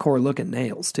hardcore looking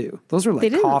nails too. Those were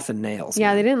like coffin nails. Yeah,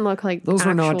 man. They didn't look like those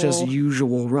were not just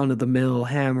usual run of the mill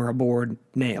hammer aboard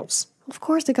nails. Of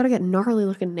course, they got to get gnarly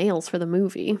looking nails for the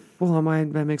movie. Well,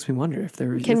 that makes me wonder if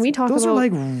there. Can we talk those about?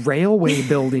 Those are like railway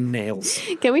building nails.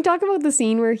 Can we talk about the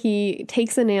scene where he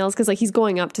takes the nails because like he's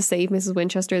going up to save Mrs.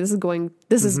 Winchester?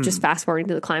 This is just fast forwarding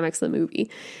to the climax of the movie,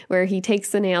 where he takes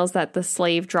the nails that the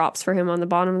slave drops for him on the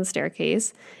bottom of the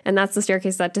staircase, and that's the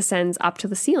staircase that descends up to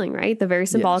the ceiling, right? The very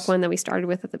symbolic one that we started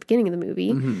with at the beginning of the movie.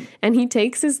 And he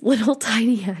takes his little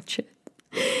tiny hatchet.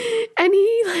 And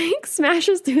he like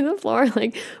smashes through the floor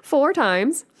like 4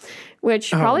 times,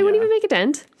 which probably wouldn't even make a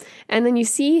dent. And then you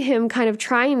see him kind of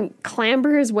try and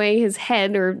clamber his way, his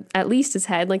head, or at least his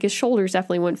head, like his shoulders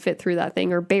definitely wouldn't fit through that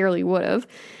thing or barely would have.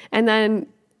 And then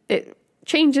it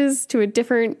changes to a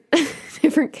different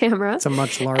camera. It's a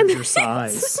much larger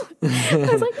size. I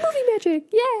was like, movie magic,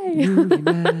 yay! Movie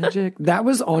magic. That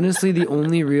was honestly the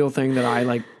only real thing that I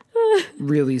like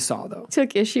really saw though.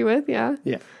 Took issue with, yeah.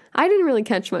 Yeah. I didn't really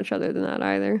catch much other than that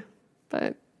either,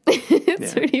 but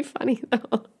it's pretty funny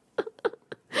though.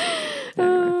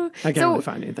 Anyway, I can't really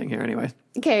find anything here anyway.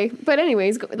 Okay, but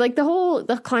anyways, like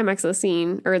the climax of the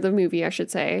scene, or the movie, I should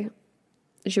say.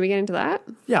 Should we get into that?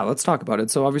 Yeah, let's talk about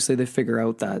it. So obviously they figure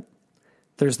out that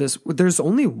there's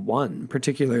only one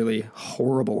particularly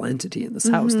horrible entity in this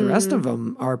house. The rest of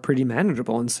them are pretty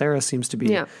manageable, and Sarah seems to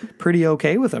be pretty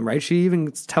okay with them, right? She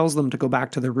even tells them to go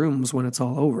back to their rooms when it's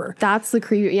all over. That's the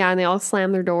creepy, and they all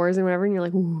slam their doors and whatever, and you're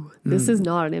like, ooh, this is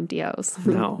not an empty house.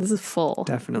 No. This is full.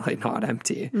 Definitely not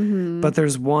empty. But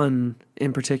there's one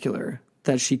in particular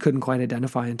that she couldn't quite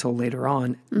identify until later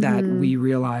on that we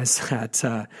realize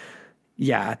that...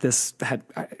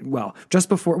 just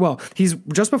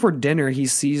before dinner, he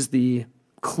sees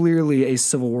clearly a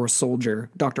Civil War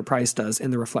soldier, Dr. Price does, in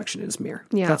the reflection in his mirror.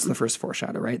 Yeah. That's the first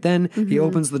foreshadow, right? Then he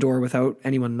opens the door without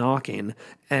anyone knocking,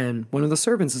 and one of the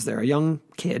servants is there, a young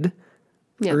kid,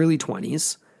 early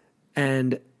 20s,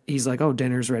 and he's like, oh,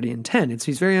 dinner's ready in 10.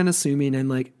 He's very unassuming, and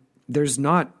like, there's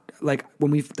not, like,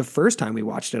 the first time we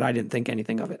watched it, I didn't think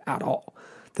anything of it at all.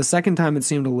 The second time it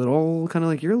seemed a little kind of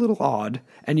like, you're a little odd,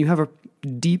 and you have a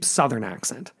deep Southern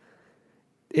accent.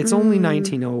 It's only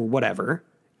 1900 whatever.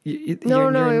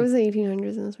 No, it was the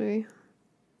 1800s in this movie.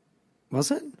 Was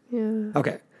it? Yeah.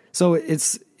 Okay. So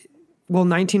by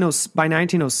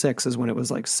 1906 is when it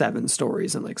was like 7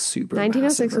 stories and like super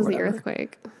 1906 was the whatever.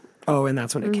 earthquake. Oh, and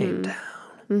that's when it came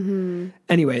down.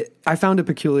 Anyway, I found it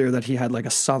peculiar that he had like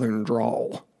a Southern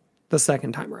drawl the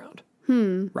second time around.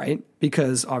 Right?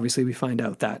 Because obviously we find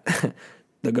out that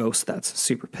the ghost that's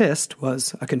super pissed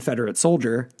was a Confederate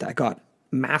soldier that got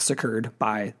massacred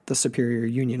by the Superior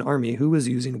Union Army, who was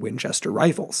using Winchester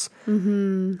rifles,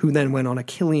 who then went on a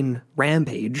killing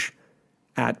rampage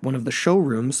at one of the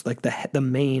showrooms, like the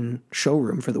main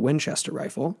showroom for the Winchester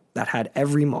rifle that had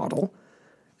every model.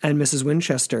 And Mrs.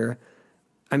 Winchester,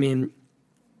 I mean,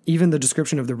 even the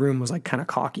description of the room was like kind of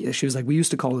cocky. She was like, we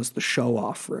used to call this the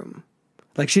show-off room.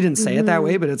 Like, she didn't say it that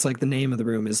way, but it's like the name of the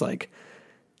room is like,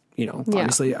 you know,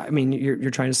 obviously, I mean,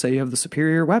 you're trying to say you have the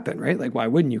superior weapon, right? Like, why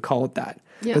wouldn't you call it that?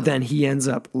 Yeah. But then he ends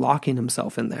up locking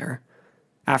himself in there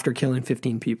after killing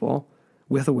 15 people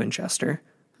with a Winchester.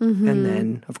 And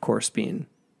then, of course, being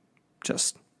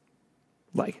just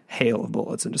like hail of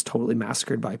bullets and just totally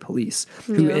massacred by police,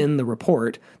 who in the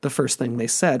report, the first thing they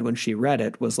said when she read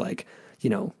it was like,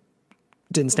 you know,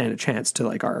 didn't stand a chance to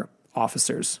like our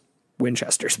officers'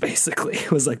 Winchesters, basically. It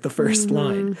was like the first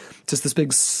line. Just this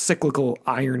big cyclical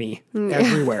irony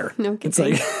everywhere. No kidding. It's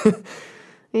like,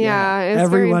 it's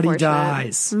everybody very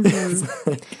dies.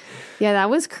 Yeah,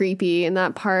 that was creepy in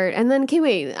that part. And then, okay,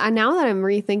 wait, now that I'm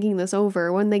rethinking this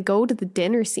over, when they go to the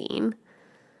dinner scene,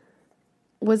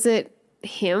 was it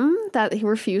him that he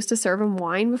refused to serve him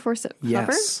wine before supper?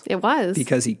 Yes. It was.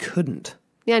 Because he couldn't.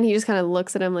 Yeah, and he just kind of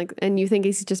looks at him like, and you think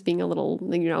he's just being a little,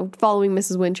 you know, following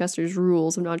Mrs. Winchester's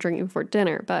rules of not drinking before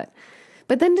dinner. But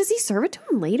then does he serve it to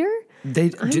him later?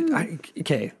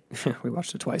 Okay, we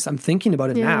watched it twice. I'm thinking about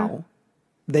it now.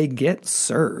 They get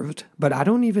served, but I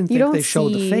don't even think they show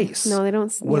the face. No, they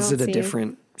don't. Was it a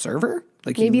different server?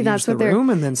 Like, maybe he leaves that's what the room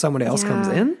and then somebody else comes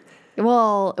in?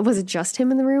 Well, was it just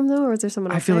him in the room though, or was there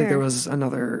someone else? I feel like there was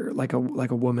another, like a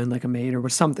woman, like a maid, or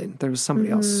was something. There was somebody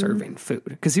else serving food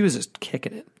because he was just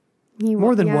kicking it.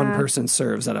 More than one person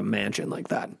serves at a mansion like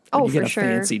that. When you get a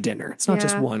fancy dinner. It's not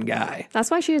just one guy. That's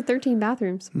why she had 13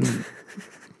 bathrooms.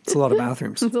 It's a lot of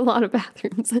bathrooms. It's a lot of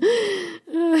bathrooms.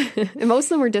 And most of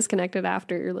them were disconnected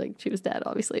after, like, she was dead,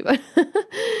 obviously. But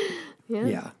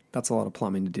yeah, that's a lot of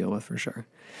plumbing to deal with for sure.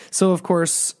 So, of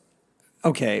course,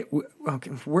 okay,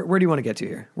 where do you want to get to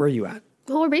here? Where are you at?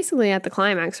 Well, we're basically at the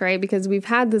climax, right? Because we've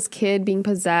had this kid being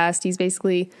possessed. He's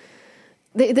basically...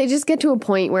 They just get to a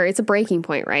point where it's a breaking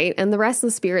point, right? And the rest of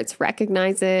the spirits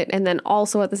recognize it. And then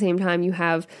also at the same time, you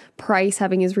have Price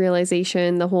having his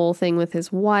realization, the whole thing with his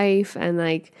wife, and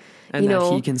like, and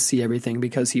that he can see everything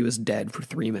because he was dead for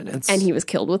 3 minutes. And he was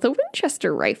killed with a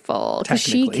Winchester rifle because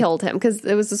she killed him. Because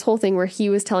there was this whole thing where he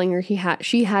was telling her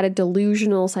she had a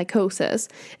delusional psychosis.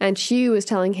 And she was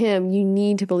telling him, you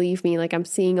need to believe me. Like, I'm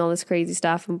seeing all this crazy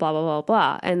stuff and blah, blah, blah,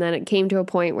 blah. And then it came to a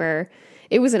point where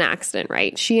it was an accident,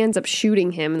 right? She ends up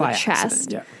shooting him in the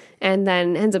chest and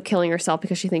then ends up killing herself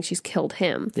because she thinks she's killed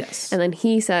him. Yes. And then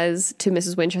he says to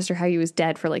Mrs. Winchester how he was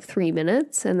dead for like 3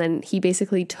 minutes. And then he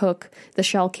basically took the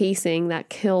shell casing that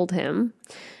killed him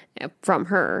from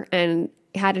her and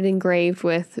had it engraved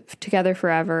with Together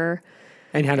Forever.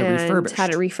 And had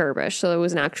it refurbished. So it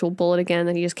was an actual bullet again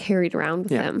that he just carried around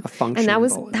with him. A functioning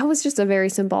bullet. That was just a very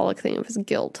symbolic thing of his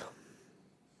guilt.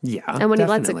 Yeah, and when he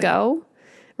lets it go...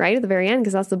 right at the very end,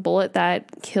 because that's the bullet that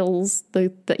kills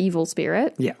the evil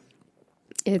spirit. Yeah,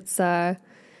 it's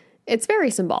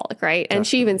very symbolic, right? And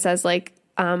she even says like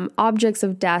objects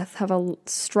of death have a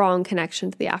strong connection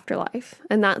to the afterlife,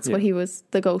 and that's what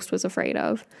the ghost was afraid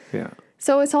of. Yeah.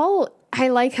 So it's all. I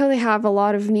like how they have a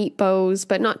lot of neat bows,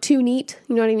 but not too neat.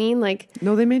 You know what I mean? Like,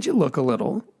 no, they made you look a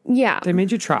little. Yeah, they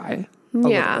made you try. A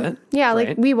little bit, right?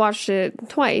 Like we watched it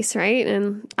twice, right?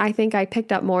 And I think I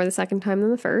picked up more the second time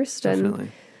than the first. Definitely.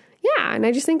 And yeah, and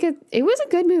I just think it was a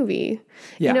good movie.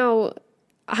 Yeah. You know,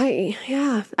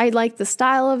 I like the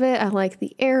style of it. I like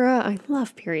the era. I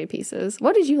love period pieces.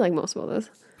 What did you like most about this?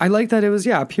 I like that it was,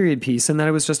 a period piece and that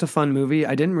it was just a fun movie.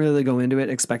 I didn't really go into it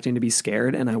expecting to be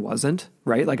scared, and I wasn't,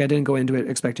 right? Like, I didn't go into it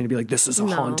expecting to be like, this is a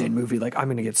haunted movie. Like, I'm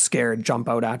going to get scared, jump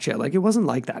out at you. Like, it wasn't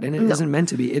like that, and it isn't meant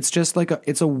to be. It's just like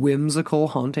it's a whimsical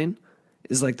haunting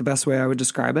is like the best way I would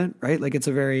describe it, right? Like, it's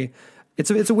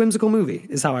a whimsical movie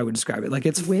is how I would describe it. Like,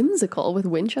 it's whimsical with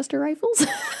Winchester rifles.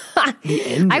 The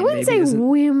ending, I wouldn't say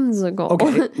whimsical.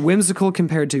 Okay, whimsical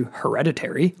compared to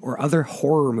Hereditary or other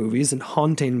horror movies and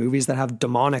haunting movies that have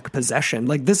demonic possession.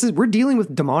 Like, we're dealing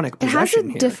with demonic possession here.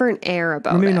 It has a different air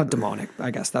about it. Maybe not demonic. I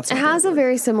guess that's. It has a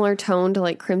very similar tone to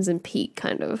like Crimson Peak,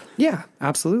 kind of. Yeah,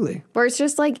 absolutely. Where it's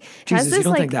just like Jesus, has this, you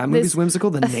don't like, think that movie's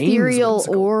whimsical? The name's ethereal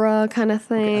whimsical. Aura kind of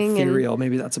thing. Okay, ethereal,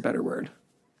 maybe that's a better word.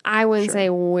 I wouldn't say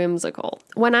whimsical.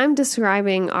 When I'm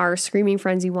describing our Screaming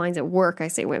Frenzy wines at work, I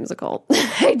say whimsical.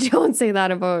 I don't say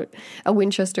that about a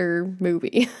Winchester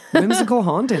movie. Whimsical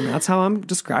haunting. That's how I'm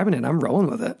describing it. I'm rolling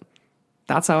with it.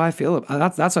 That's how I feel.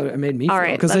 That's what it made me feel.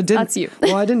 right, Because it didn't. that's you.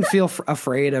 Well, I didn't feel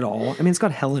afraid at all. I mean, it's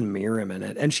got Helen Mirren in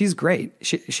it, and she's great.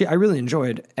 I really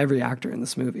enjoyed every actor in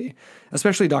this movie,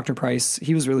 especially Dr. Price.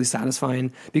 He was really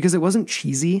satisfying because it wasn't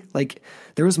cheesy. Like,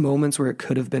 there was moments where it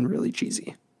could have been really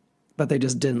cheesy, but they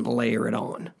just didn't layer it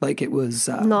on. Like, it was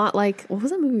Not like, what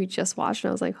was that movie we just watched? And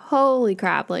I was like, holy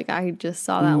crap! Like, I just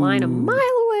saw that line a mile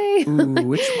away. Ooh,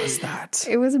 which was that?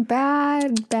 It was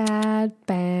bad.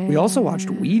 We also watched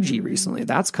Ouija recently.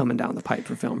 That's coming down the pipe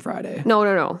for Film Friday.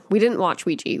 No. We didn't watch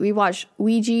Ouija. We watched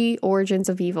Ouija Origins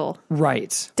of Evil.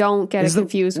 Right. Don't get it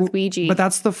confused with Ouija. But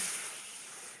that's the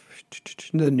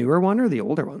newer one or the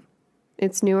older one?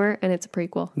 It's newer and it's a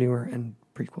prequel. Newer and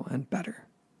prequel and better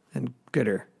and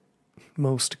gooder.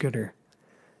 Most gooder.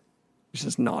 She's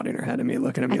just nodding her head at me,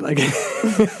 looking at me like...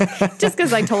 Just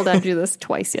because I told Andrew this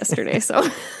twice yesterday, so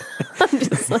I'm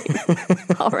just like,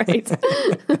 all right.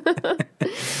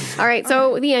 All right,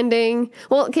 so the ending.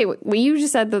 Well, okay, you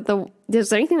just said that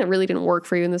there's anything that really didn't work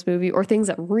for you in this movie or things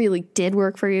that really did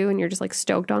work for you and you're just like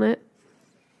stoked on it?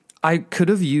 I could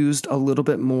have used a little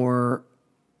bit more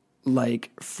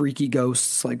like freaky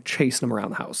ghosts like chasing them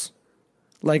around the house.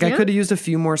 Like, I could have used a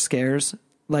few more scares.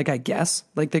 Like, I guess,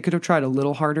 like they could have tried a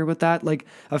little harder with that. Like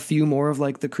a few more of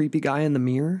like the creepy guy in the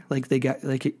mirror, like they get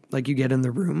like you get in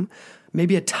the room,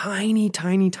 maybe a tiny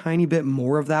bit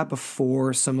more of that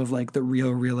before some of like the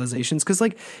real realizations. Cause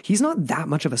like, he's not that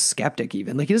much of a skeptic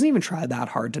even. Like, he doesn't even try that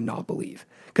hard to not believe.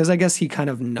 Cause I guess he kind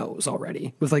of knows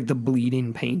already with like the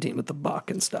bleeding painting with the buck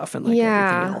and stuff and like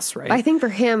everything else, right? I think for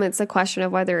him, it's a question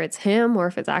of whether it's him or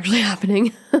if it's actually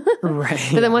happening. Right.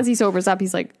 But then once he sobers up,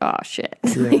 he's like, oh shit.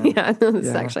 Yeah, this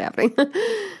is actually happening.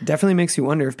 Definitely makes you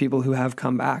wonder if people who have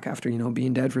come back after,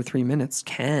 being dead for 3 minutes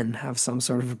can have some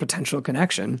sort of a potential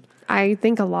connection. I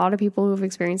think a lot of people who have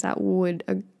experienced that would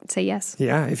say yes.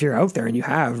 Yeah, if you're out there and you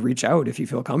have, reach out if you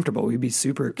feel comfortable. We'd be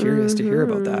super curious to hear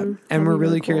about that. And we're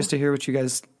really curious to hear what you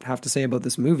guys have to say about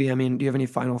this movie. I mean, do you have any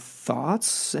final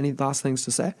thoughts? Any last things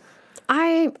to say?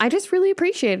 I just really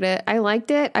appreciated it. I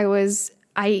liked it.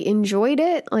 I enjoyed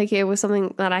it. Like, it was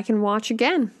something that I can watch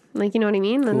again. Like, you know what I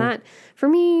mean? Cool. And that, for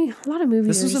me, a lot of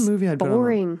movies are just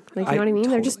boring. Like, you know what I mean? Totally.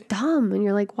 They're just dumb. And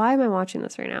you're like, why am I watching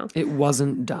this right now? It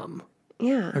wasn't dumb.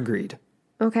 Yeah. Agreed.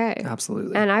 Okay.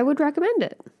 Absolutely. And I would recommend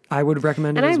it. I would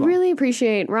recommend it as well. And I really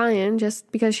appreciate Ryan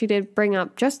just because she did bring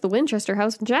up just the Winchester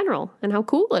house in general and how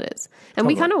cool it is. And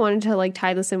we kind of wanted to like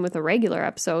tie this in with a regular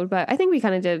episode, but I think we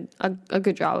kind of did a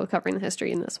good job of covering the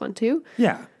history in this one too.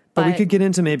 Yeah. But we could get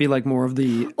into maybe like more of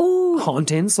the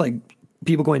hauntings, like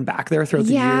people going back there throughout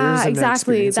the years. Yeah,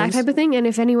 exactly. That type of thing. And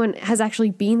if anyone has actually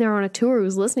been there on a tour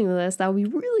who's listening to this, that would be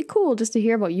really cool just to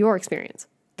hear about your experience.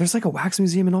 There's like a wax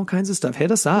museum and all kinds of stuff. Hit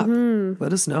us up. Mm-hmm.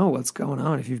 Let us know what's going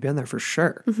on if you've been there for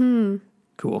sure. Mm-hmm.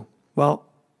 Cool. Well,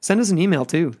 send us an email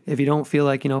too. If you don't feel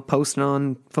like, posting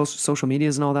on social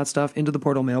medias and all that stuff, into the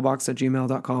portal mailbox at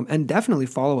gmail.com. And definitely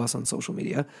follow us on social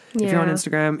media. Yeah. If you're on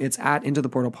Instagram, it's at Into the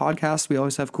Portal Podcast. We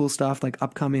always have cool stuff like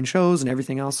upcoming shows and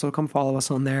everything else. So come follow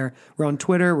us on there. We're on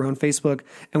Twitter. We're on Facebook.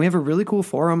 And we have a really cool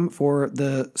forum for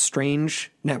the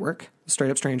Strange Network,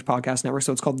 Straight Up Strange Podcast Network.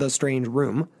 So it's called The Strange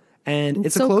Room. And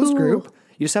it's a closed group.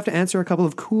 You just have to answer a couple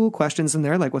of cool questions in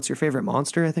there, like what's your favorite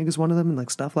monster, I think is one of them, and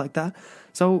like stuff like that.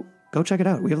 So go check it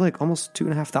out. We have like almost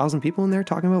 2,500 people in there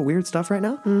talking about weird stuff right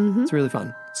now. Mm-hmm. It's really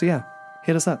fun. So yeah,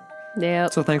 hit us up. Yeah.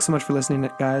 So thanks so much for listening,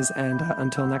 guys. And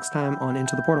until next time on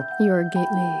Into the Portal. Your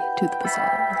gateway to the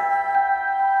bizarre.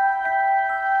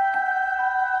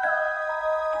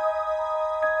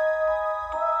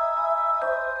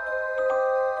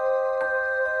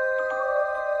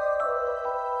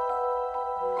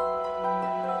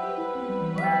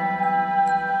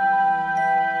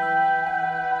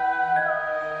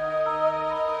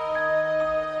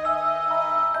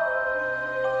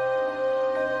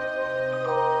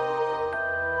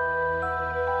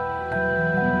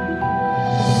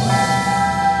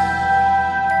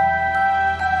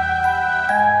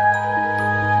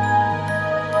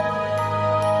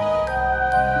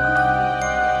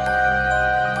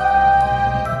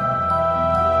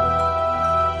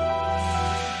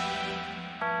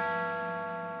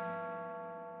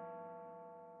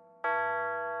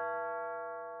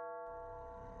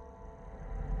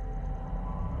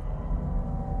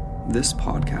 This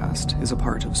podcast is a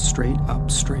part of Straight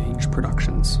Up Strange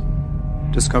Productions.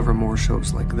 Discover more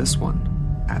shows like this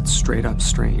one at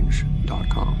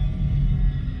straightupstrange.com.